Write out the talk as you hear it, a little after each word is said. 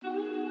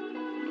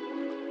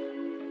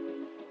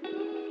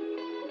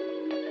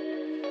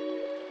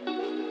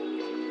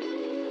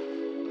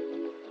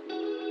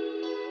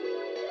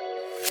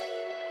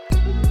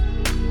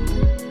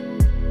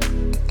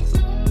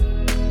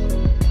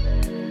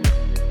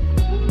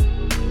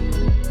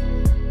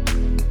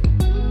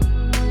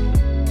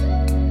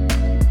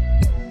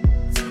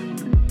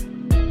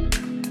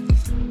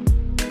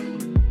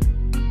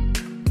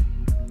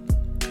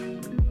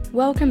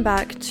Welcome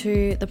back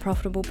to the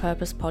Profitable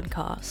Purpose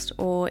podcast,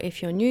 or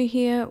if you're new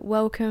here,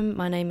 welcome.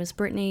 My name is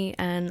Brittany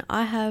and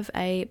I have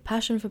a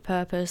passion for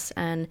purpose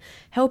and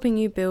helping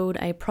you build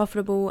a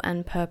profitable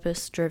and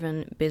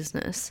purpose-driven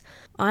business.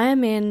 I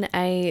am in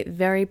a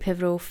very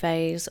pivotal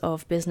phase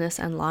of business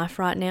and life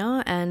right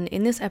now, and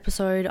in this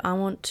episode I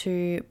want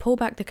to pull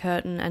back the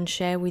curtain and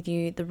share with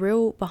you the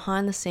real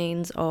behind the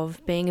scenes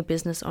of being a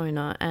business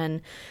owner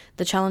and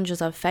the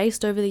challenges I've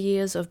faced over the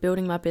years of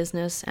building my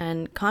business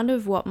and kind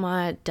of what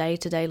my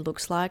day-to-day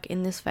looks like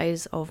in this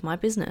phase of my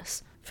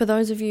business. For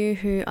those of you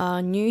who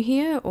are new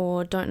here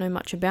or don't know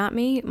much about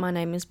me, my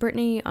name is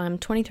Brittany. I'm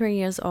 23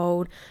 years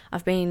old.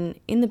 I've been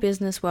in the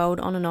business world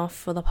on and off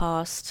for the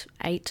past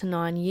 8 to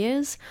 9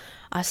 years.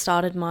 I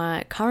started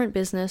my current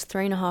business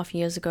 3.5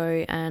 years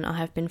ago and I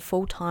have been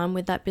full-time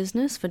with that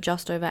business for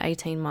just over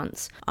 18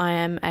 months. I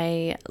am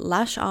a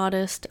lash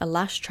artist, a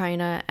lash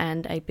trainer,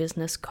 and a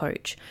business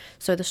coach.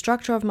 So the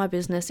structure of my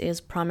business is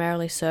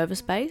primarily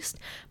service-based,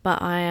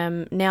 but I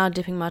am now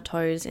dipping my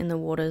toes in the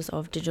waters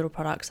of digital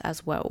products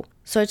as well.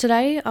 So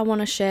today I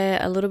want to share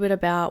a little bit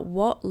about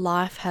what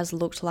life has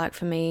looked like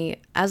for me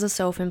as a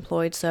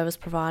self-employed service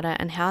provider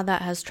and how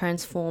that has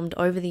transformed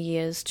over the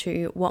years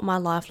to what my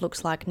life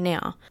looks like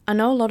now. I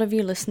know a lot of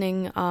you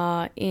listening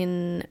are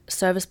in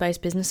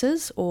service-based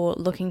businesses or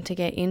looking to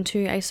get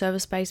into a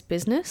service-based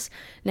business.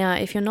 Now,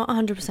 if you're not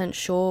 100%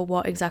 sure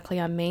what exactly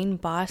I mean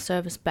by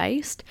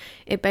service-based,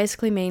 it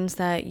basically means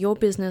that your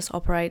business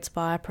operates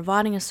by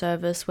providing a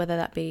service, whether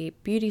that be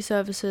beauty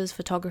services,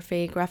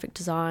 photography, graphic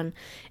design,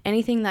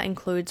 anything that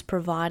includes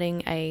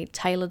providing a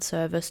tailored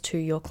service to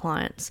your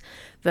clients,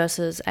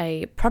 versus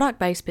a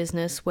product-based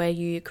business where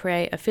you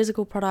create a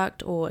physical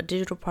product or a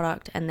digital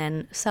product and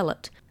then sell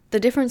it. The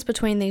difference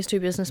between these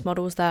two business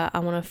models that I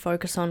want to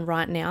focus on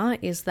right now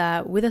is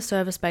that with a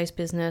service-based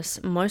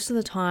business, most of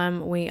the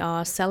time we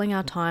are selling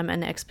our time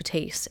and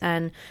expertise,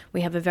 and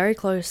we have a very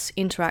close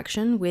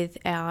interaction with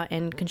our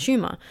end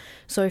consumer.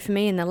 So for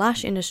me in the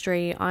lash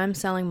industry, I'm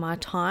selling my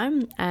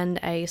time and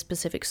a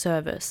specific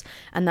service,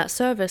 and that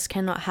service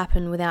cannot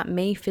happen without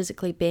me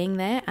physically being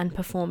there and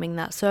performing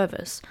that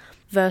service.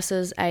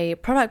 Versus a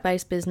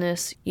product-based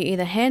business, you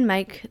either hand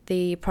make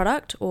the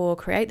product or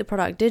create the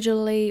product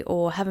digitally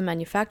or have a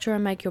manufacturer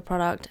make your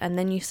product and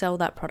then you sell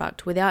that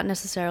product without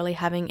necessarily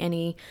having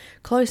any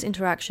close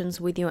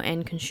interactions with your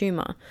end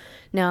consumer.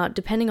 Now,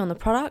 depending on the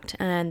product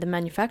and the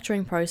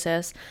manufacturing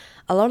process,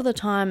 a lot of the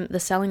time the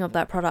selling of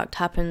that product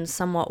happens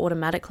somewhat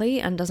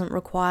automatically and doesn't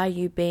require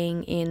you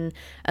being in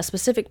a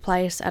specific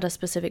place at a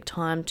specific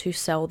time to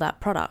sell that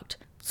product.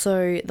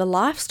 So the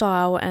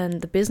lifestyle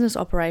and the business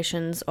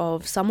operations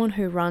of someone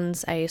who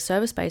runs a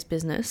service-based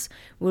business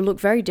will look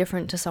very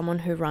different to someone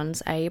who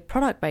runs a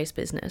product-based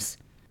business.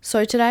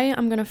 So today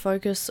I'm going to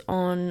focus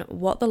on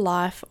what the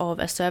life of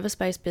a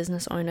service-based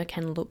business owner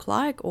can look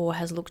like or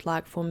has looked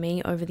like for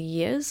me over the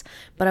years,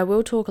 but I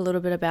will talk a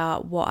little bit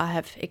about what I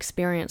have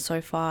experienced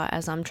so far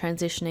as I'm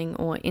transitioning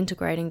or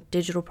integrating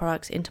digital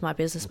products into my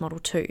business model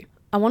too.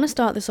 I want to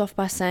start this off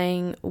by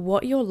saying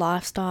what your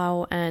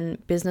lifestyle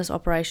and business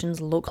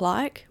operations look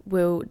like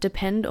will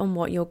depend on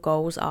what your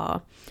goals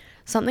are.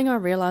 Something I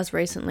realized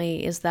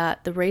recently is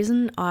that the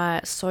reason I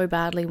so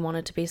badly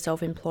wanted to be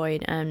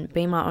self-employed and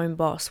be my own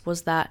boss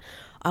was that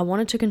I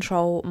wanted to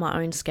control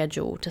my own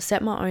schedule, to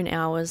set my own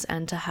hours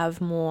and to have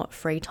more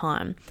free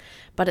time.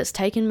 But it's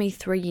taken me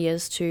 3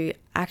 years to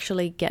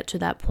actually get to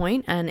that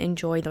point and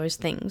enjoy those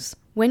things.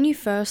 When you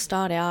first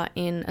start out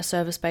in a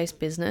service-based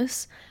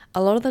business,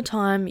 a lot of the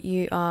time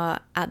you are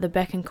at the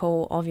beck and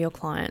call of your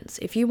clients.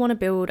 If you want to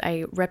build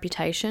a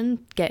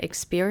reputation, get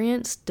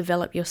experience,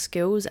 develop your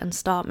skills, and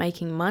start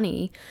making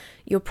money,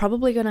 you're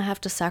probably going to have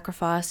to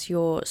sacrifice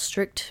your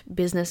strict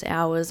business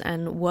hours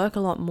and work a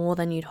lot more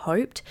than you'd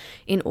hoped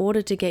in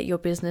order to get your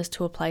business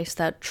to a place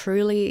that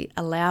truly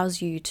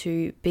allows you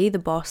to be the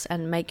boss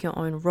and make your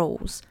own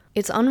rules.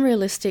 It's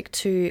unrealistic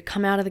to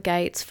come out of the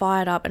gates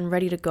fired up and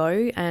ready to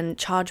go and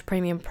charge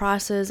premium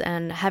prices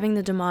and having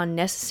the demand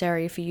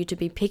necessary for you to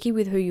be picky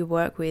with who you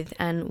work with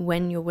and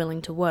when you're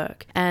willing to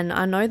work. And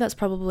I know that's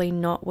probably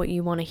not what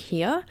you want to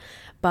hear,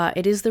 but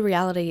it is the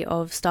reality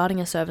of starting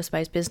a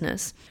service-based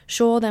business.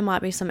 Sure, there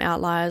might be some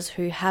outliers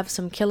who have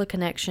some killer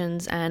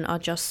connections and are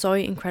just so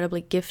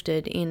incredibly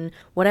gifted in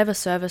whatever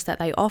service that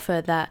they offer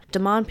that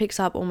demand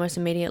picks up almost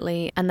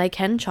immediately and they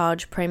can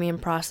charge premium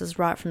prices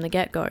right from the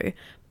get-go.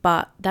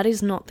 But that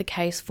is not the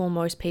case for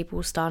most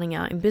people starting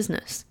out in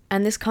business.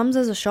 And this comes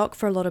as a shock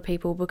for a lot of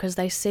people because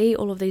they see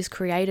all of these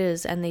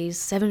creators and these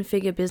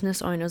 7-figure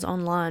business owners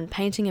online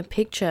painting a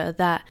picture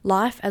that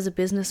life as a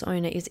business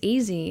owner is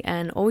easy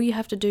and all you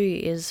have to do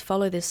is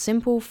follow this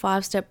simple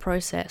 5-step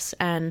process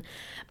and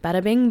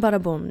bada bing, bada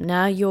boom,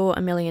 now you're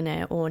a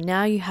millionaire or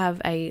now you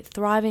have a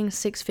thriving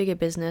 6-figure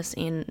business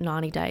in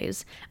 90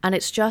 days. And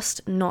it's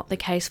just not the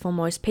case for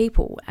most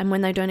people. And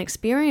when they don't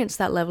experience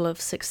that level of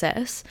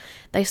success,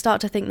 they start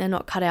to think they're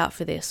not cut out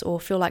for this or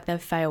feel like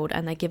they've failed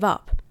and they give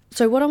up.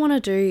 So what I want to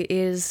do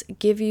is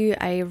give you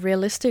a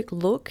realistic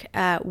look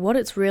at what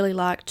it's really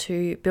like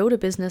to build a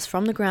business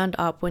from the ground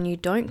up when you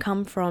don't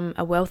come from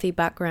a wealthy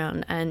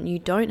background and you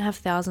don't have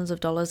thousands of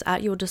dollars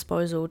at your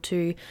disposal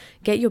to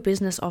get your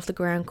business off the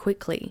ground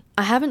quickly.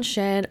 I haven't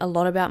shared a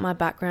lot about my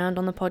background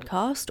on the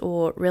podcast,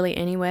 or really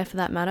anywhere for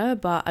that matter,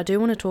 but I do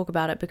want to talk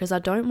about it because I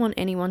don't want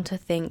anyone to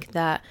think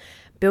that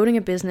building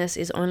a business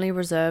is only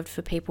reserved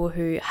for people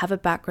who have a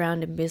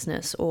background in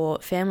business, or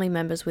family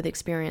members with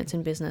experience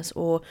in business,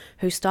 or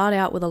who start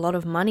out with a lot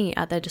of money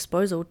at their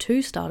disposal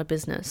to start a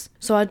business.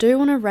 So I do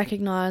want to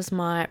recognize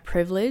my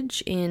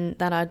privilege in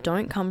that I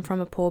don't come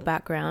from a poor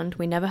background.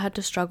 We never had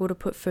to struggle to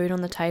put food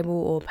on the table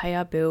or pay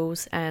our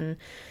bills, and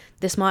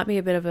this might be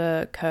a bit of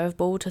a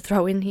curveball to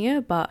throw in here,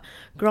 but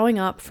growing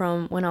up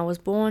from when I was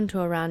born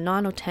to around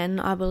 9 or 10,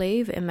 I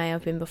believe, it may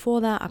have been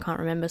before that, I can't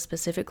remember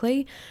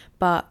specifically,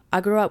 but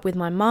I grew up with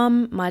my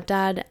mum, my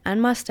dad,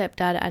 and my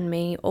stepdad and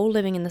me all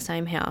living in the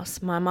same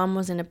house. My mum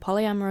was in a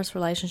polyamorous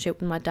relationship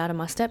with my dad and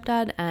my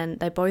stepdad, and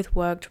they both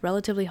worked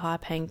relatively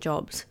high-paying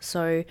jobs,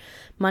 so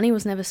money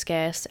was never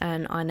scarce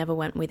and I never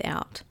went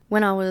without.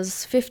 When I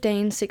was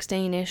 15,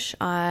 16-ish,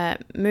 I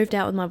moved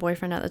out with my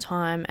boyfriend at the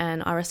time,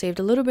 and I received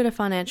a little bit of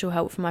financial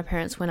help from my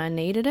parents when I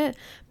needed it,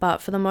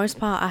 but for the most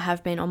part I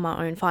have been on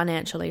my own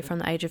financially from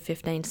the age of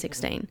 15,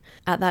 16.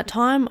 At that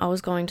time I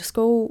was going to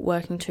school,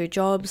 working 2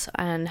 jobs,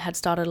 and had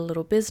started a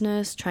little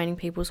business, training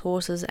people's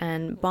horses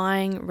and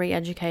buying,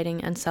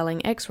 re-educating and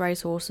selling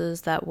ex-race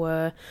horses that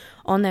were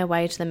on their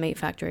way to the meat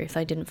factory if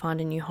they didn't find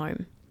a new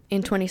home.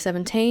 In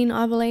 2017,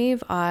 I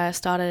believe, I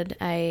started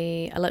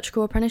a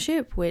electrical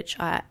apprenticeship, which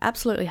I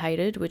absolutely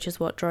hated, which is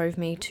what drove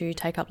me to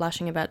take up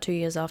lashing about 2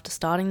 years after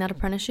starting that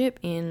apprenticeship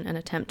in an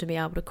attempt to be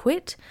able to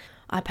quit.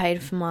 I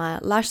paid for my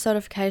lash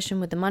certification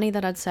with the money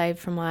that I'd saved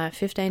from my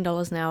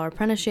 $15 an hour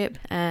apprenticeship,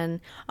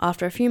 and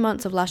after a few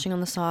months of lashing on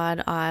the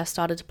side, I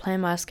started to plan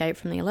my escape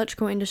from the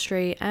electrical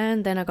industry,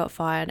 and then I got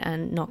fired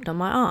and knocked on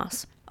my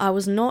ass. I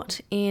was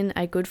not in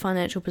a good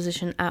financial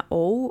position at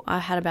all. I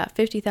had about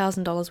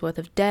 $50,000 worth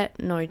of debt,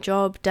 no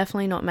job,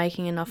 definitely not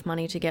making enough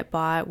money to get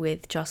by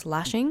with just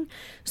lashing.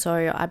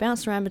 So I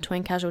bounced around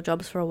between casual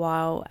jobs for a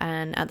while,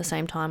 and at the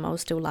same time I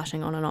was still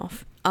lashing on and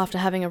off. After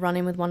having a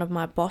run-in with one of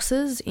my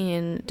bosses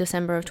in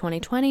December of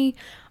 2020,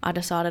 I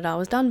decided I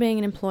was done being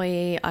an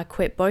employee. I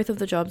quit both of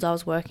the jobs I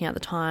was working at the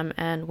time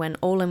and went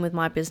all in with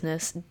my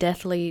business,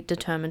 deathly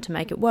determined to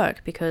make it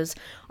work because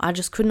I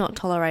just could not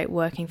tolerate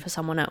working for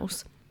someone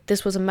else.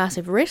 This was a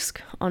massive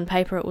risk. On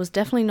paper, it was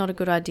definitely not a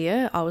good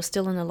idea. I was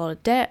still in a lot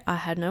of debt. I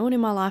had no one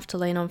in my life to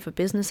lean on for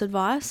business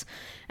advice.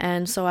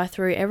 And so I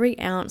threw every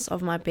ounce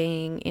of my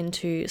being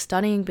into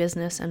studying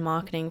business and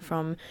marketing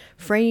from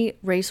free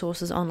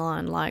resources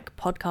online like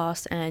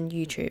podcasts and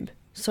YouTube.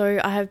 So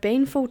I have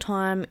been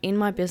full-time in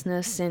my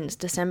business since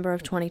December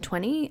of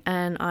 2020,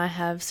 and I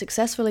have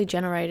successfully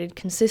generated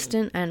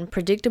consistent and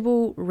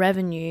predictable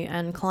revenue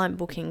and client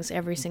bookings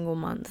every single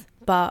month.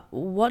 But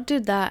what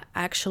did that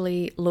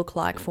actually look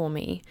like for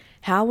me?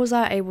 How was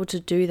I able to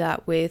do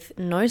that with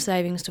no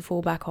savings to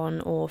fall back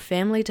on or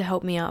family to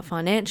help me out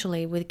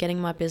financially with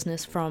getting my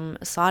business from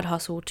side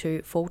hustle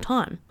to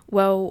full-time?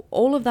 Well,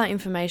 all of that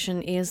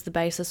information is the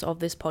basis of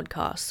this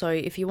podcast. So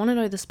if you want to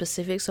know the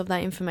specifics of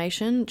that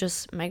information,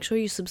 just make sure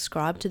you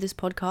subscribe to this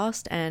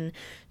podcast and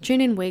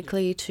tune in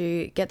weekly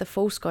to get the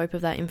full scope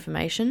of that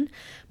information.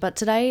 But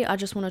today I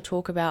just want to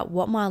talk about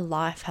what my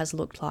life has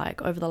looked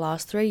like over the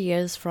last 3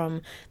 years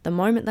from the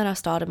moment that I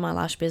started my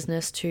lash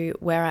business to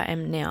where I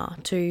am now,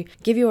 to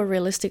give you a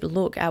realistic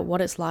look at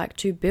what it's like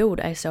to build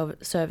a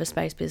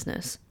service-based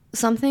business.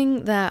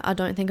 Something that I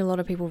don't think a lot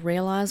of people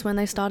realize when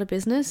they start a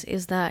business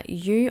is that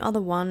you are the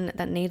one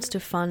that needs to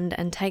fund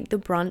and take the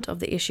brunt of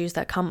the issues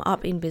that come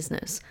up in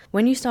business.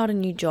 When you start a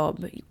new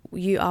job,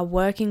 you are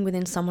working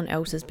within someone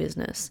else's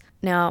business.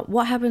 Now,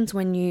 what happens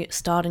when you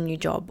start a new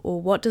job,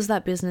 or what does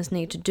that business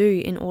need to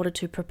do in order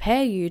to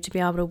prepare you to be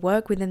able to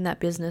work within that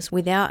business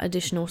without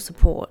additional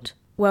support?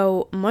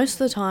 Well, most of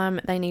the time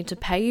they need to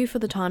pay you for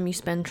the time you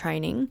spend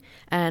training,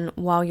 and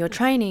while you're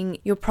training,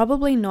 you're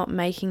probably not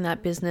making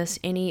that business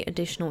any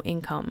additional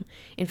income.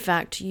 In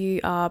fact, you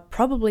are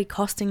probably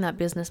costing that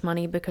business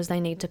money because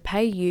they need to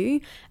pay you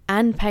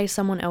and pay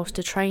someone else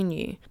to train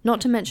you.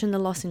 Not to mention the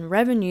loss in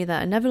revenue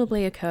that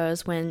inevitably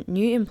occurs when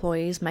new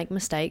employees make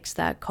mistakes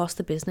that cost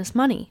the business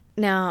money.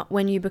 Now,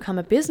 when you become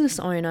a business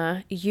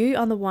owner, you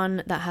are the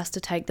one that has to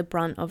take the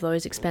brunt of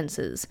those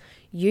expenses.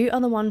 You are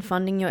the one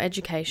funding your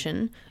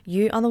education.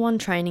 You are the one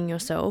training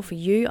yourself.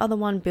 You are the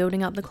one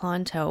building up the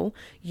clientele.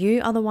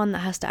 You are the one that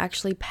has to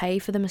actually pay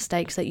for the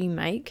mistakes that you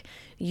make.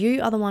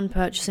 You are the one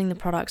purchasing the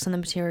products and the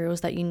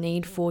materials that you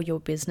need for your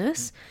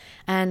business.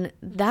 And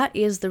that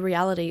is the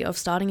reality of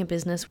starting a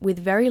business with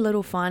very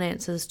little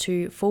finances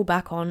to fall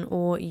back on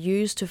or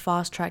use to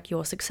fast track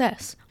your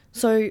success.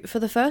 So for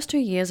the first 2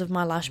 years of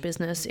my lash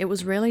business, it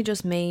was really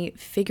just me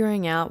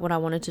figuring out what I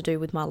wanted to do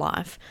with my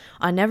life.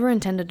 I never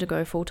intended to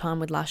go full-time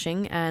with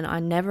lashing, and I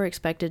never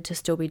expected to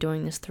still be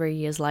doing this 3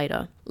 years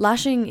later.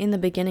 Lashing in the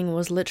beginning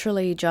was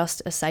literally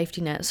just a safety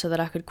net so that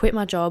I could quit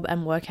my job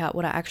and work out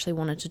what I actually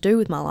wanted to do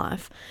with my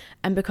life.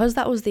 And because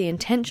that was the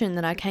intention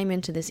that I came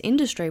into this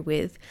industry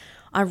with,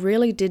 I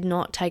really did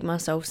not take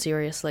myself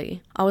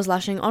seriously. I was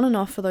lashing on and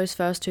off for those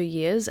first 2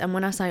 years, and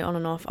when I say on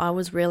and off, I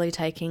was really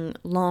taking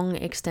long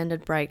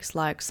extended breaks,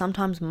 like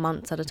sometimes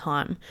months at a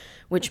time,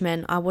 which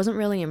meant I wasn't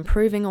really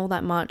improving all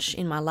that much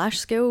in my lash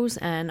skills,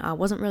 and I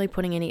wasn't really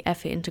putting any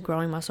effort into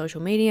growing my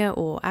social media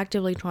or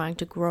actively trying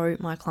to grow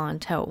my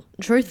clientele.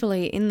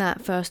 Truthfully, in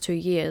that first 2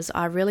 years,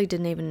 I really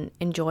didn't even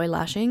enjoy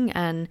lashing,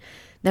 and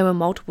there were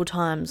multiple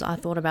times I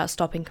thought about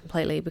stopping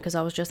completely because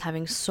I was just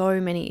having so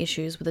many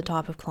issues with the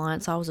type of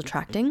clients I was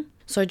attracting.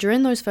 So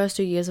during those first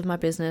 2 years of my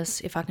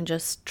business, if I can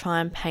just try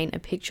and paint a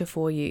picture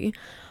for you,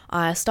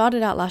 I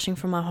started out lashing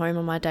from my home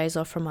on my days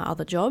off from my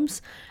other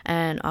jobs,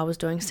 and I was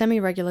doing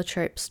semi-regular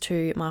trips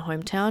to my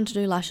hometown to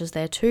do lashes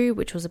there too,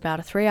 which was about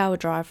a 3-hour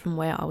drive from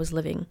where I was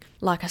living.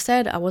 Like I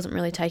said, I wasn't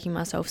really taking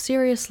myself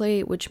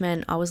seriously, which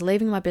meant I was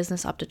leaving my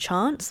business up to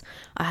chance.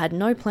 I had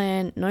no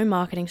plan, no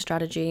marketing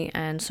strategy,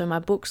 and so my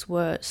books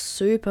were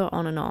super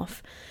on and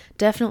off.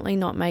 Definitely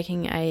not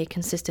making a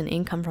consistent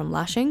income from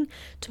lashing.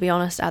 To be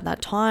honest, at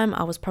that time,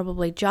 I was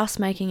probably just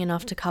making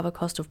enough to cover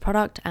cost of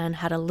product and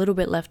had a little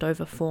bit left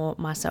over for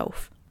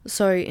myself.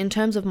 So in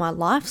terms of my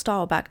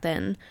lifestyle back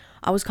then,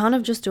 I was kind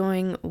of just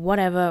doing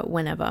whatever,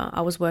 whenever.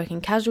 I was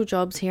working casual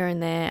jobs here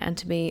and there, and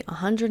to be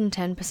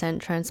 110%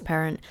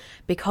 transparent,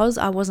 because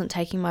I wasn't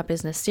taking my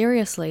business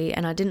seriously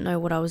and I didn't know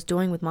what I was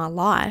doing with my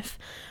life,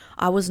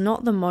 I was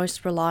not the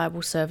most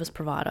reliable service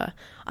provider.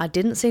 I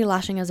didn't see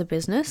lashing as a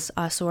business,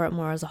 I saw it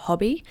more as a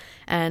hobby,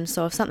 and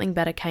so if something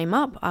better came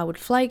up, I would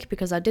flake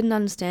because I didn't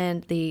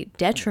understand the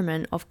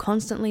detriment of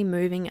constantly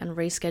moving and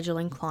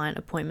rescheduling client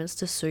appointments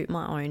to suit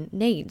my own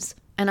needs.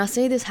 And I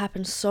see this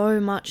happen so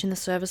much in the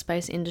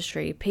service-based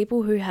industry.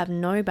 People who have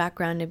no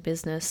background in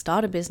business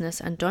start a business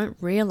and don't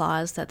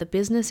realize that the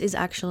business is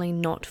actually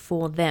not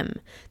for them.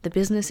 The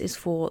business is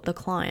for the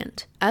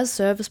client. As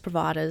service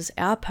providers,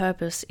 our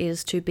purpose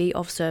is to be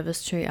of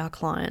service to our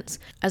clients.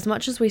 As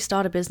much as we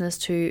start a business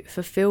to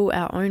fulfill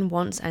our own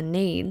wants and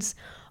needs,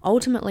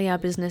 ultimately our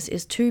business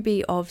is to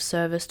be of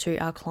service to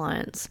our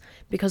clients,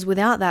 because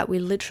without that we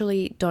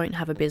literally don't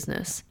have a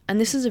business.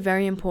 And this is a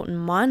very important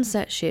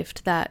mindset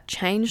shift that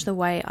changed the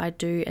way I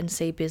do and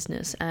see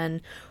business, and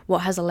what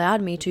has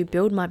allowed me to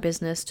build my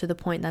business to the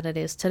point that it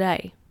is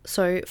today.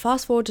 So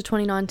fast forward to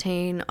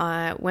 2019,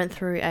 I went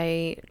through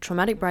a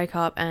traumatic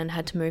breakup and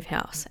had to move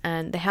house,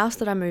 and the house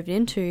that I moved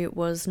into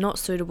was not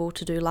suitable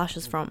to do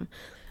lashes from.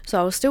 So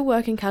I was still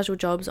working casual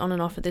jobs on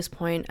and off at this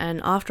point,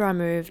 and after I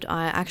moved,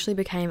 I actually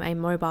became a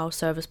mobile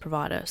service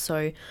provider.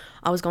 So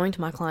I was going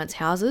to my clients'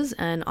 houses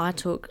and I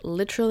took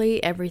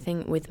literally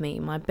everything with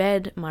me: my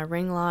bed, my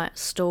ring light,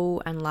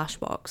 stool, and lash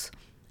box.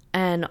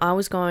 And I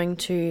was going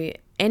to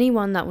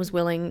anyone that was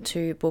willing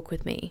to book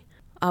with me.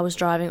 I was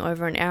driving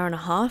over an hour and a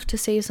half to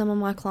see some of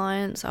my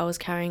clients. I was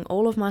carrying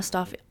all of my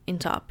stuff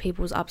into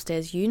people's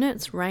upstairs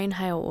units, rain,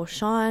 hail, or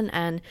shine.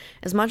 And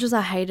as much as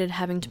I hated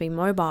having to be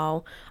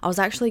mobile, I was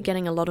actually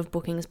getting a lot of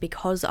bookings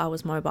because I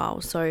was mobile.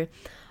 So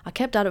I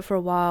kept at it for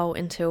a while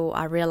until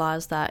I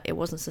realized that it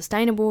wasn't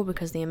sustainable,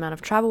 because the amount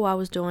of travel I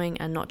was doing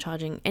and not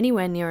charging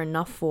anywhere near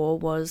enough for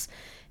was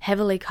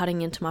heavily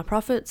cutting into my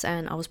profits,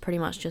 and I was pretty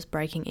much just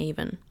breaking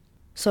even.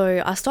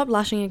 So I stopped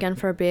lashing again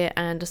for a bit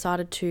and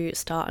decided to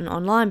start an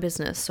online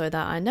business so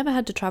that I never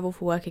had to travel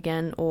for work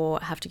again or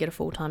have to get a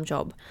full-time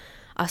job.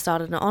 I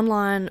started an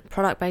online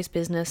product-based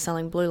business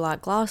selling blue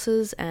light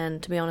glasses,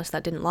 and to be honest,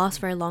 that didn't last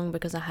very long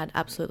because I had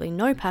absolutely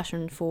no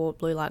passion for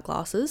blue light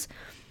glasses.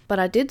 But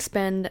I did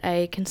spend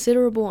a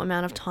considerable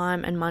amount of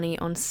time and money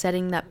on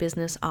setting that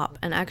business up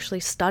and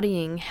actually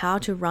studying how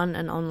to run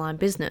an online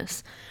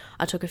business.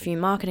 I took a few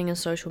marketing and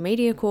social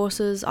media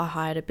courses, I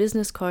hired a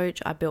business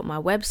coach, I built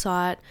my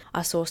website,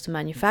 I sourced a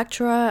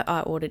manufacturer,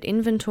 I ordered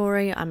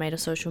inventory, I made a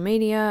social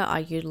media, I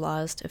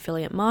utilized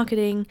affiliate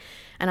marketing,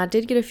 and I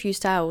did get a few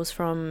sales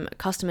from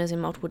customers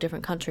in multiple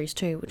different countries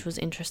too, which was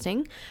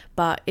interesting,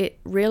 but it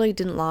really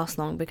didn't last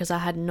long because I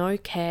had no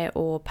care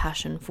or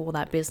passion for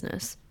that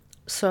business.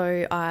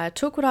 So I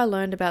took what I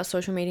learned about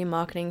social media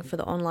marketing for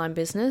the online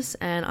business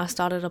and I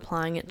started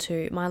applying it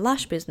to my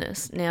lash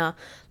business. Now,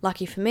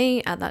 lucky for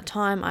me, at that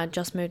time, I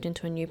just moved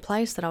into a new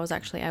place that I was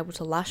actually able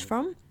to lash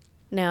from.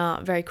 Now,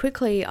 very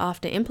quickly,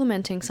 after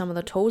implementing some of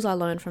the tools I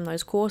learned from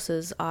those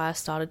courses, I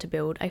started to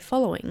build a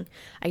following,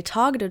 a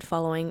targeted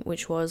following,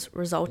 which was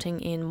resulting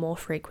in more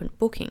frequent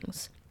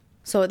bookings.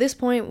 So at this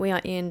point, we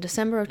are in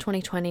December of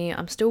 2020.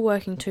 I'm still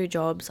working 2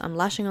 jobs. I'm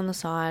lashing on the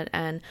side.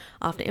 And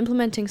after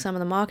implementing some of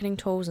the marketing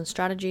tools and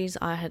strategies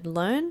I had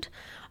learned,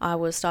 I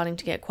was starting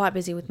to get quite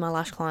busy with my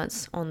lash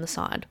clients on the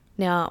side.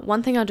 Now,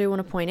 one thing I do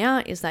want to point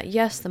out is that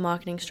yes, the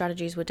marketing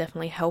strategies were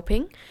definitely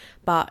helping,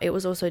 but it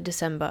was also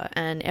December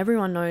and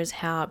everyone knows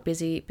how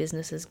busy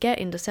businesses get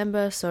in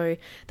December. So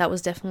that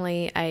was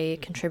definitely a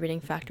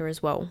contributing factor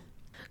as well.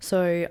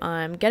 So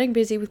I'm getting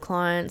busy with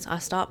clients. I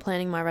start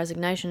planning my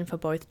resignation for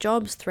both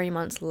jobs 3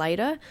 months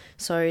later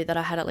so that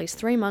I had at least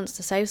 3 months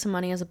to save some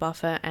money as a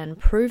buffer and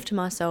prove to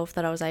myself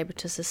that I was able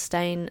to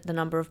sustain the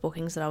number of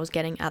bookings that I was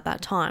getting at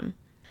that time.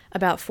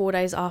 About 4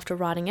 days after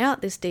writing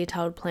out this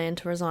detailed plan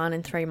to resign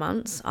in 3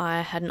 months, I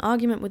had an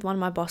argument with one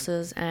of my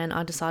bosses and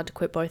I decided to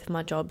quit both of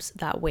my jobs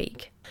that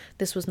week.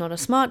 This was not a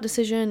smart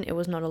decision, it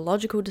was not a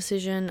logical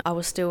decision. I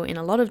was still in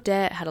a lot of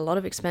debt, had a lot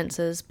of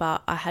expenses,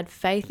 but I had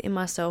faith in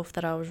myself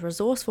that I was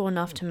resourceful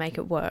enough to make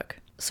it work.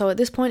 So at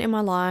this point in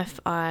my life,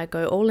 I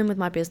go all in with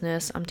my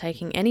business. I'm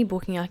taking any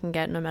booking I can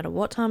get, no matter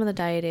what time of the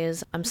day it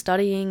is. I'm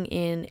studying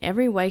in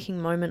every waking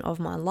moment of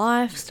my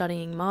life,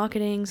 studying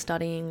marketing,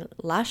 studying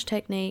lash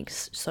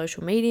techniques,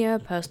 social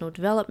media, personal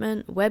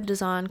development, web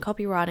design,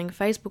 copywriting,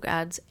 Facebook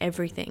ads,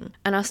 everything.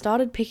 And I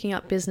started picking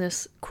up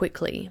business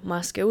quickly. My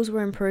skills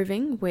were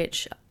improving,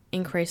 which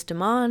increased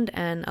demand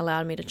and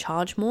allowed me to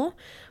charge more,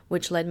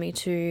 which led me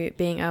to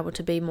being able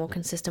to be more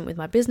consistent with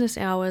my business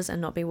hours and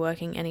not be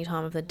working any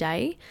time of the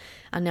day.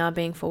 And now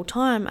being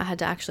full-time, I had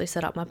to actually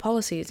set up my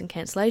policies and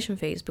cancellation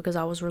fees because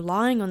I was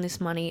relying on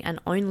this money and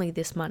only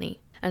this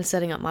money. And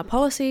setting up my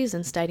policies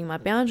and stating my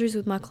boundaries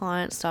with my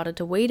clients started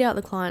to weed out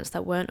the clients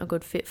that weren't a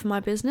good fit for my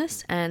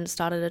business and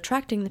started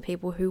attracting the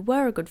people who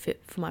were a good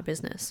fit for my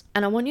business.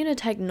 And I want you to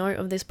take note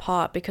of this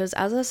part because,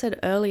 as I said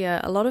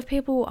earlier, a lot of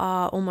people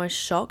are almost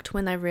shocked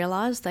when they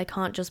realize they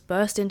can't just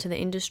burst into the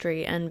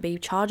industry and be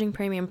charging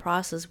premium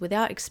prices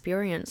without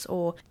experience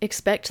or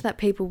expect that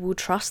people will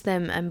trust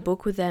them and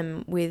book with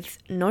them with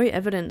no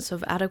evidence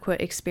of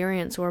adequate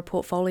experience or a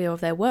portfolio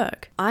of their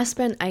work. I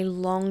spent a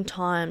long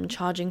time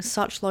charging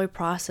such low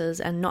prices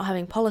and not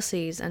having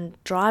policies and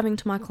driving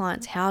to my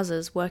clients'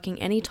 houses,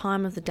 working any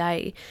time of the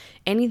day,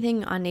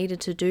 anything I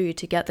needed to do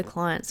to get the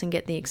clients and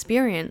get the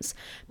experience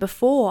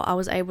before I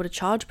was able to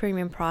charge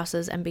premium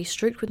prices and be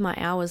strict with my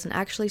hours and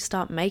actually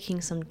start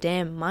making some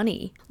damn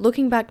money.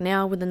 Looking back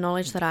now with the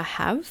knowledge that I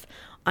have,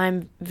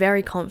 I'm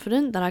very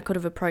confident that I could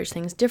have approached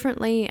things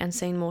differently and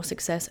seen more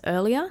success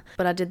earlier,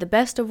 but I did the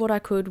best of what I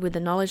could with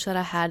the knowledge that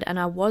I had, and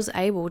I was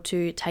able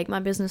to take my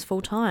business full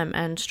time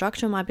and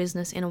structure my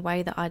business in a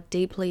way that I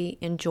deeply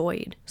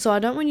enjoyed. So I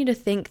don't want you to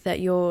think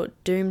that you're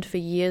doomed for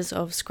years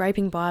of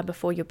scraping by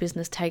before your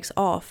business takes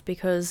off,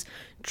 because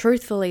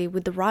truthfully,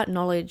 with the right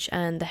knowledge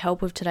and the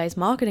help of today's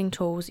marketing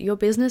tools, your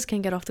business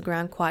can get off the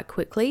ground quite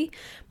quickly,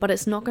 but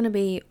it's not going to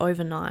be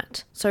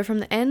overnight. So from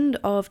the end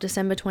of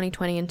December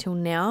 2020 until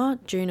now,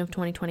 June of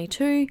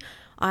 2022,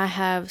 I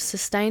have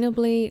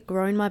sustainably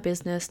grown my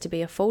business to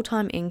be a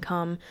full-time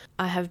income.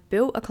 I have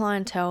built a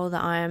clientele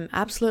that I am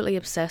absolutely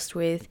obsessed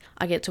with.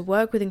 I get to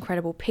work with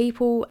incredible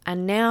people,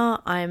 and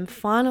now I am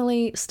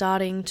finally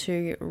starting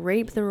to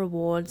reap the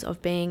rewards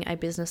of being a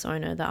business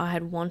owner that I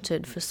had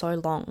wanted for so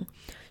long.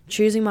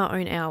 Choosing my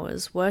own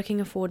hours,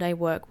 working a 4-day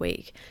work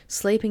week,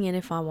 sleeping in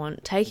if I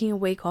want, taking a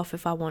week off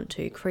if I want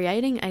to,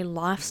 creating a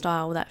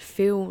lifestyle that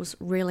feels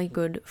really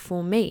good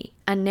for me.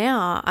 And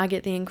now I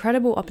get the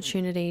incredible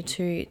opportunity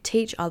to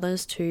teach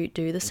others to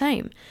do the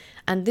same.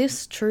 And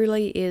this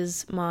truly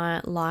is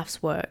my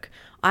life's work.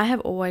 I have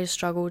always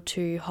struggled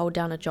to hold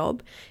down a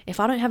job. If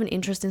I don't have an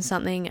interest in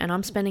something and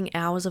I'm spending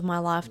hours of my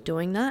life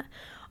doing that,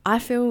 I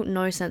feel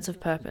no sense of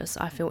purpose.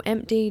 I feel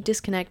empty,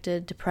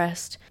 disconnected,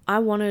 depressed. I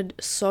wanted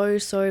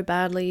so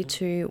badly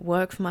to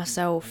work for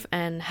myself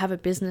and have a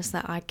business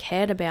that I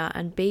cared about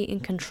and be in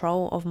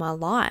control of my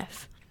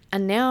life.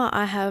 And now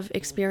I have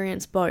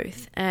experienced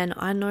both, and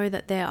I know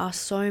that there are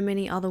so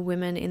many other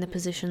women in the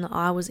position that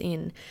I was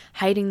in,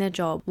 hating their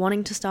job,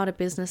 wanting to start a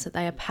business that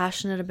they are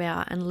passionate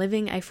about, and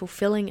living a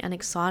fulfilling and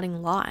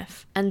exciting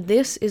life. And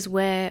this is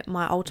where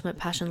my ultimate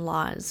passion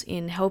lies,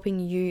 in helping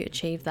you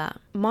achieve that.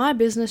 My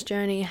business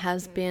journey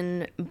has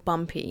been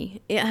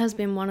bumpy. It has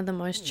been one of the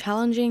most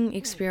challenging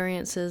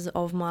experiences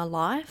of my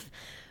life,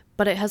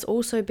 but it has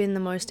also been the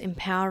most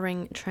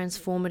empowering,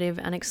 transformative,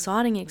 and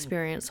exciting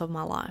experience of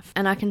my life.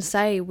 And I can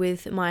say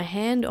with my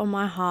hand on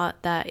my heart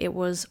that it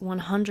was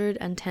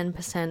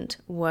 110%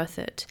 worth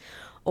it.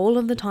 All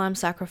of the time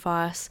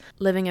sacrifice,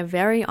 living a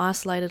very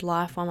isolated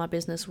life while my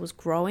business was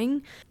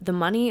growing, the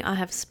money I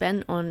have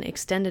spent on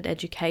extended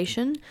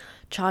education,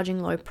 charging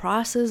low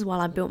prices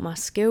while I built my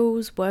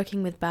skills,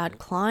 working with bad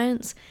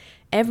clients,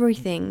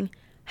 everything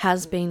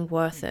has been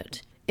worth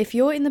it. If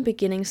you're in the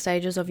beginning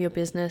stages of your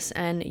business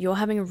and you're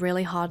having a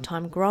really hard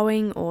time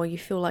growing, or you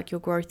feel like your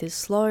growth is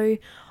slow,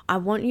 I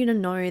want you to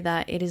know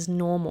that it is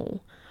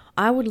normal.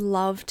 I would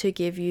love to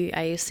give you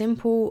a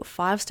simple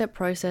 5-step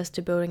process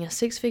to building a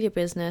 6-figure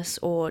business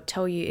or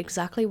tell you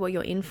exactly what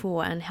you're in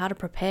for and how to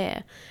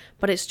prepare,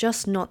 but it's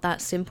just not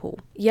that simple.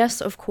 Yes,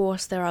 of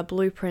course, there are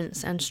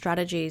blueprints and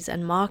strategies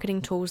and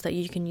marketing tools that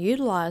you can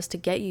utilize to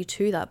get you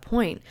to that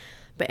point,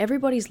 but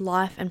everybody's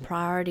life and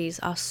priorities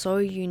are so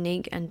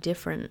unique and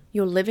different.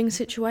 Your living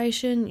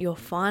situation, your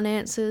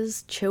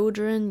finances,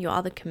 children, your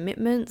other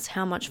commitments,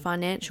 how much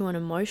financial and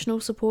emotional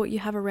support you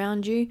have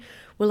around you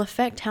will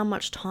affect how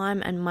much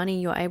time and money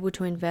you're able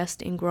to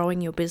invest in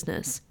growing your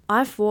business.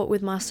 I've fought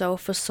with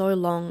myself for so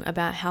long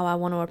about how I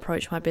want to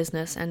approach my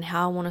business and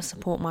how I want to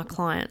support my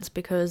clients,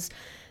 because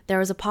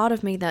there is a part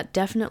of me that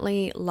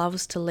definitely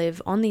loves to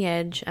live on the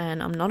edge,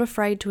 and I'm not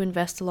afraid to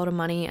invest a lot of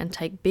money and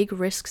take big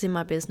risks in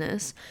my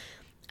business.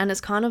 And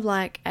it's kind of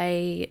like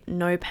a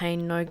no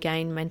pain, no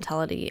gain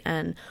mentality,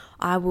 and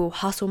I will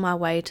hustle my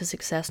way to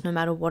success no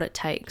matter what it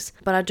takes.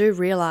 But I do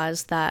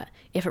realize that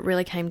if it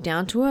really came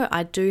down to it,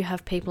 I do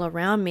have people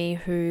around me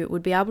who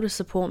would be able to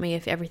support me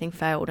if everything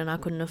failed and I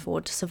couldn't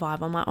afford to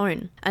survive on my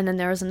own. And then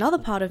there is another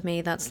part of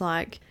me that's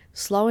like,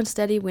 slow and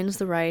steady wins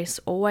the race.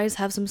 Always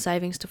have some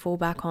savings to fall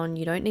back on.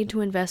 You don't need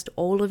to invest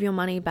all of your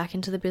money back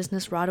into the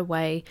business right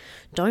away.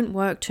 Don't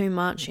work too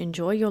much.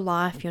 Enjoy your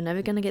life. You're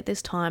never going to get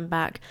this time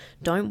back.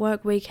 Don't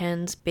work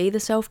weekends. Be the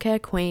self-care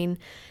queen.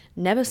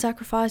 Never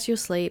sacrifice your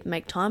sleep.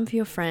 Make time for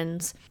your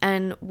friends.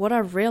 And what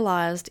I've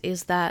realized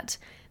is that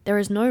there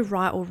is no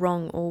right or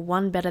wrong or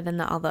one better than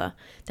the other.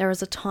 There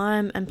is a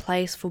time and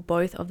place for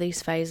both of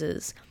these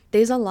phases.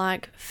 These are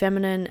like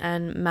feminine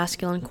and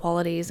masculine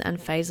qualities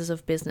and phases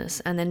of business,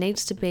 and there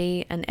needs to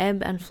be an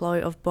ebb and flow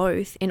of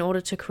both in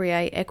order to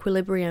create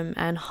equilibrium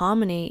and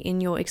harmony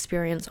in your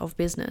experience of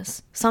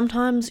business.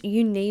 Sometimes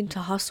you need to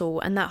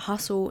hustle, and that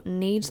hustle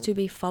needs to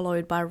be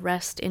followed by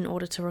rest in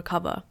order to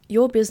recover.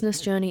 Your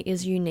business journey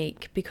is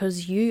unique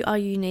because you are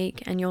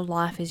unique and your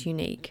life is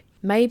unique.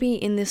 Maybe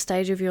in this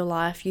stage of your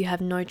life, you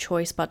have no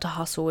choice but to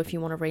hustle if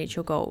you want to reach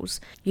your goals.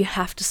 You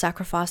have to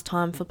sacrifice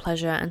time for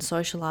pleasure and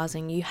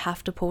socializing. You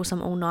have to pull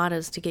some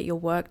all-nighters to get your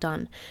work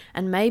done.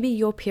 And maybe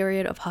your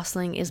period of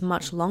hustling is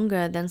much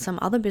longer than some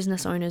other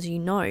business owners you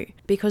know,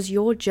 because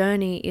your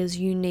journey is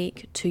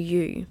unique to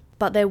you.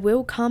 But there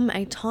will come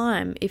a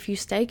time, if you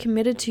stay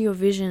committed to your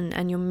vision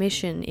and your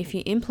mission, if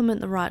you implement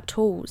the right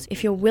tools,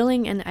 if you're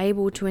willing and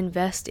able to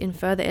invest in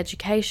further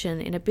education,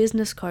 in a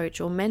business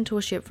coach or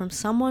mentorship from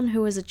someone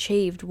who has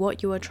achieved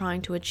what you are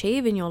trying to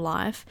achieve in your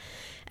life,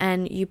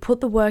 and you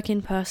put the work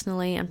in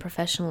personally and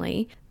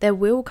professionally, there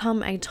will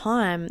come a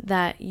time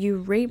that you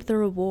reap the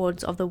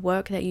rewards of the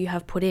work that you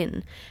have put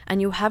in,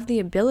 and you'll have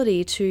the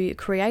ability to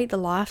create the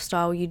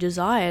lifestyle you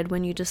desired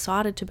when you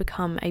decided to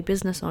become a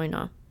business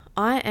owner.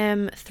 I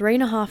am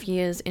 3.5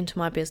 years into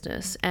my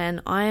business,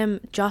 and I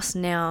am just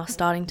now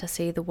starting to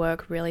see the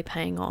work really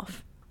paying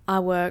off. I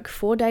work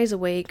 4 days a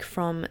week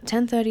from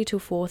 10:30 to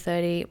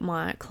 4:30.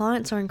 My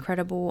clients are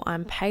incredible.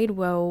 I'm paid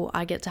well.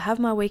 I get to have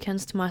my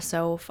weekends to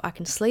myself. I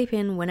can sleep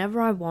in whenever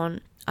I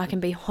want. I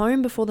can be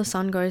home before the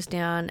sun goes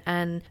down,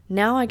 and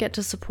now I get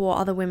to support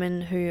other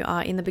women who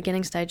are in the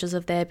beginning stages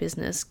of their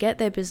business, get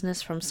their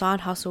business from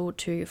side hustle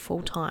to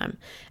full time.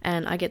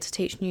 And I get to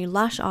teach new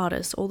lash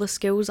artists all the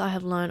skills I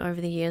have learned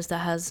over the years that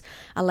has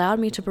allowed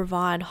me to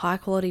provide high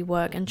quality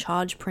work and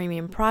charge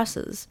premium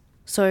prices.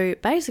 So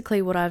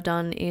basically what I've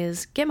done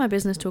is get my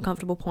business to a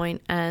comfortable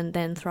point and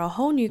then throw a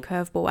whole new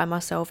curveball at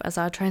myself as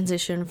I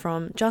transition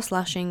from just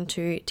lashing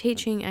to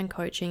teaching and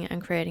coaching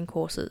and creating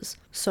courses.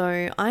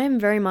 So I am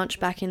very much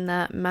back in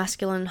that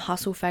masculine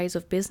hustle phase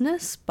of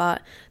business,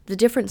 but the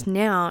difference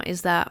now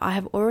is that I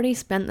have already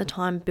spent the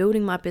time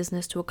building my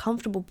business to a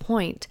comfortable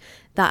point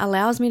that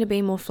allows me to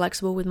be more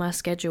flexible with my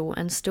schedule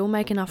and still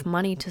make enough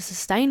money to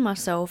sustain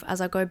myself as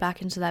I go back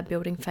into that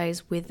building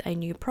phase with a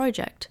new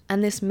project.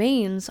 And this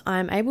means I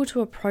am able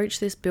to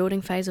approach this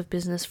building phase of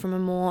business from a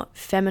more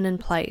feminine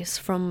place,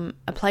 from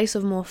a place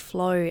of more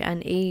flow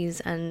and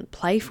ease and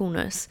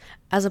playfulness,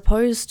 as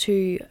opposed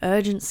to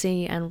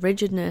urgency and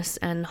rigidness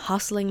and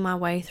hustling my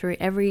way through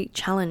every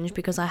challenge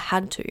because I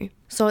had to.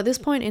 So at this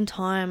point in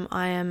time,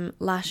 I am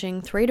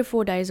lashing 3 to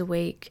 4 days a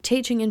week,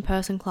 teaching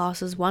in-person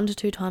classes 1 to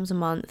 2 times a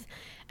month,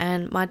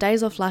 and my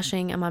days off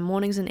lashing and my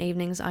mornings and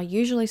evenings are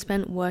usually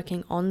spent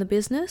working on the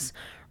business,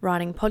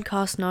 writing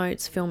podcast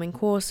notes, filming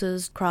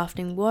courses,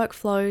 crafting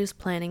workflows,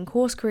 planning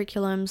course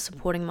curriculums,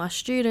 supporting my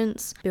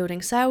students,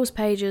 building sales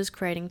pages,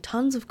 creating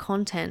tons of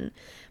content.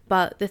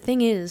 But the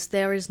thing is,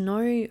 there is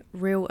no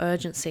real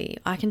urgency.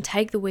 I can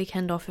take the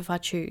weekend off if I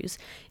choose.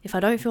 If I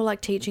don't feel like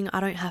teaching, I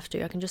don't have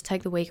to. I can just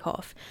take the week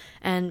off.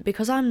 And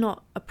because I'm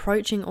not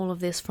approaching all of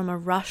this from a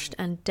rushed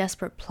and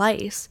desperate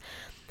place,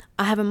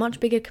 I have a much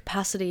bigger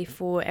capacity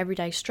for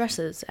everyday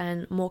stresses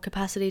and more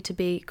capacity to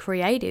be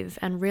creative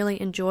and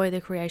really enjoy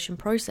the creation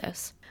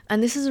process.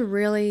 And this is a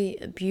really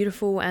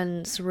beautiful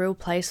and surreal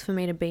place for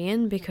me to be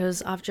in,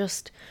 because I've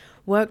just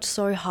worked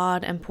so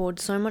hard and poured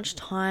so much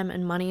time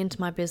and money into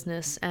my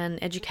business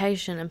and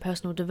education and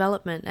personal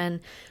development, and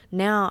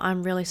now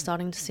I'm really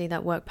starting to see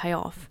that work pay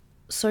off.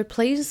 So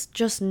please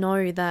just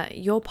know that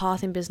your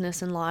path in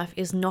business and life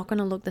is not going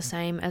to look the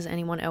same as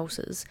anyone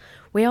else's.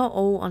 We are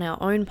all on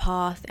our own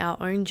path, our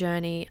own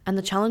journey, and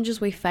the challenges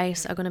we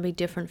face are going to be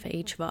different for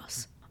each of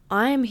us.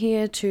 I am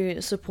here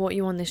to support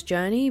you on this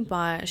journey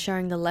by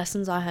sharing the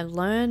lessons I have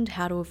learned,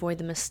 how to avoid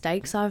the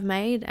mistakes I've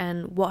made,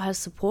 and what has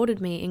supported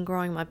me in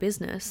growing my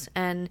business.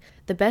 And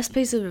the best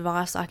piece of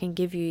advice I can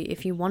give you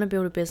if you want to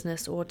build a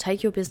business or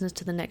take your business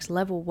to the next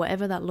level,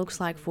 whatever that looks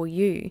like for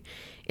you,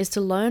 is to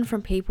learn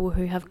from people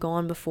who have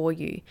gone before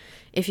you.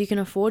 If you can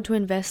afford to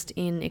invest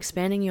in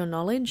expanding your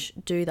knowledge,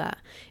 do that.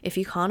 If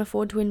you can't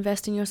afford to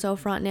invest in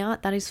yourself right now,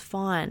 that is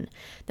fine.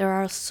 There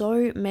are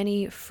so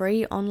many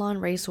free online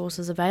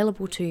resources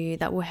available to you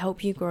that will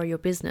help you grow your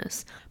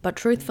business. But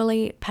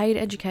truthfully, paid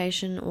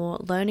education or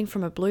learning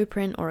from a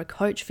blueprint or a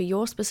coach for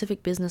your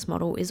specific business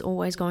model is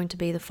always going to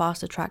be the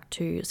faster track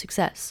to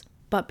success.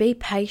 But be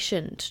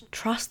patient,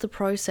 trust the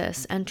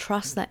process, and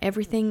trust that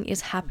everything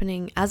is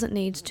happening as it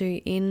needs to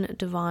in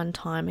divine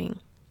timing.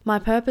 My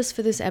purpose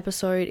for this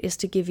episode is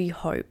to give you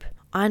hope.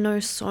 I know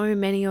so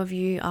many of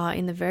you are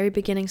in the very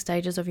beginning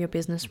stages of your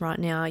business right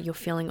now. You're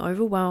feeling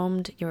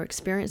overwhelmed, you're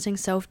experiencing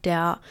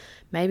self-doubt,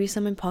 maybe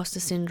some imposter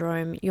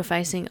syndrome, you're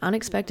facing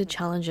unexpected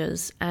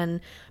challenges, and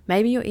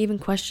maybe you're even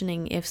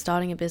questioning if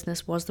starting a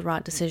business was the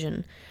right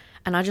decision.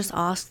 And I just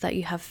ask that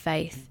you have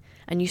faith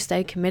and you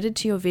stay committed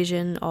to your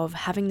vision of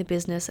having the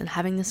business and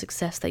having the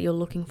success that you're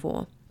looking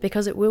for.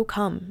 Because it will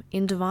come.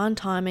 In divine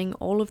timing,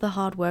 all of the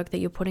hard work that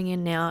you're putting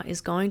in now is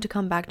going to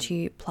come back to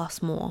you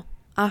plus more.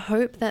 I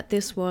hope that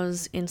this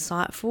was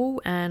insightful,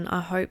 and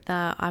I hope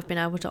that I've been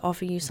able to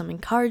offer you some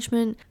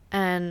encouragement,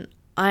 and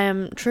I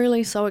am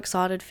truly so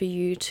excited for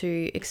you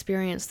to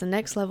experience the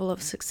next level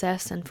of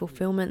success and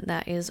fulfillment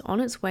that is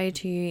on its way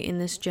to you in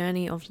this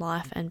journey of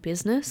life and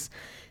business.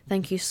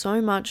 Thank you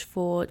so much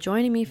for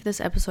joining me for this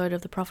episode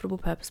of the Profitable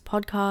Purpose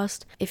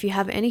podcast. If you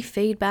have any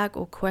feedback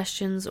or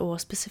questions or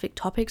specific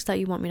topics that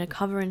you want me to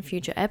cover in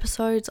future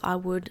episodes, I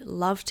would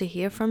love to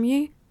hear from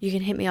you. You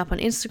can hit me up on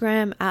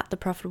Instagram at the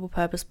Profitable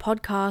Purpose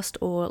podcast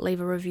or leave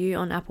a review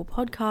on Apple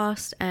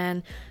Podcasts.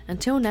 And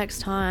until next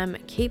time,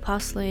 keep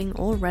hustling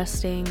or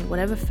resting,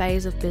 whatever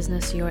phase of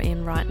business you're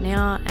in right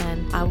now,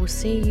 and I will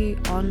see you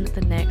on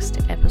the next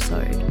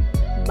episode.